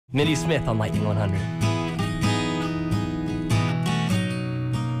Mindy Smith on Lightning 100.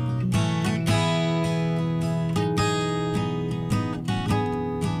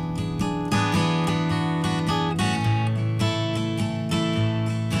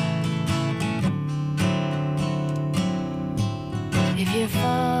 If you're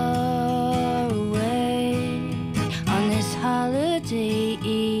far away on this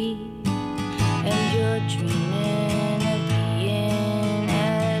holiday and you're dreaming of being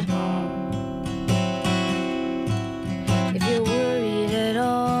at home, if you're worried at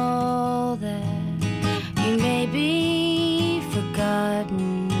all that you may be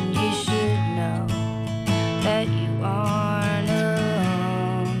forgotten, you should know that you aren't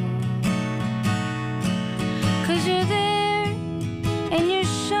alone, 'cause you're there and you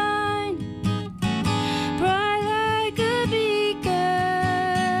shine bright like a beacon,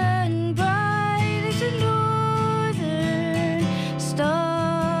 bright as a northern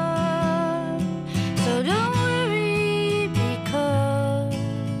star. So don't worry, because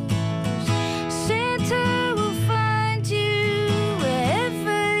Santa will find you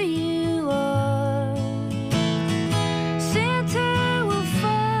wherever you are. Santa will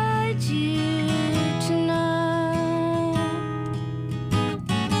find you tonight.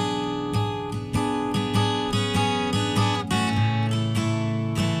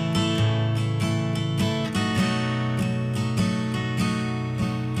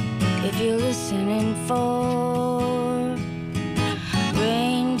 If you're listening for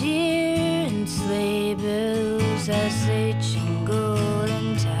reindeer and sleigh bells as they jingle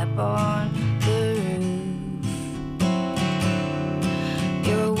and tap on the roof,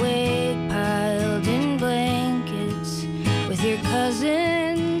 you're awake piled in blankets with your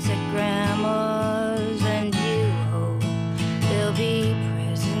cousins at grandma's, and you hope there'll be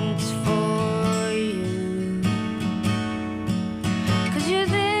presents for you, 'cause you're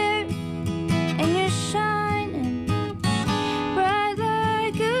there and you're shining bright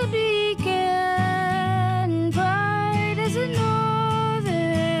like a beacon, bright as a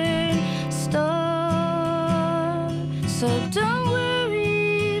northern star. So don't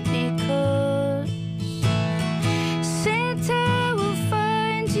worry, because Santa will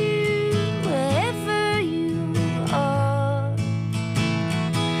find you wherever you are.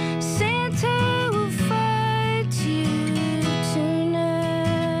 Santa will find you tonight.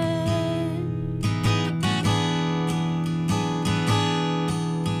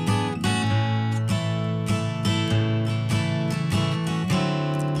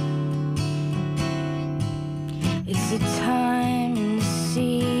 It's a time in the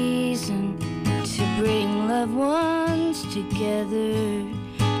season to bring loved ones together.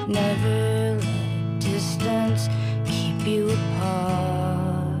 Never let distance keep you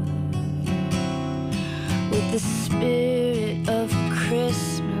apart. With the spirit of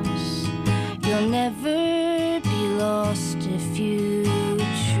Christmas, you'll never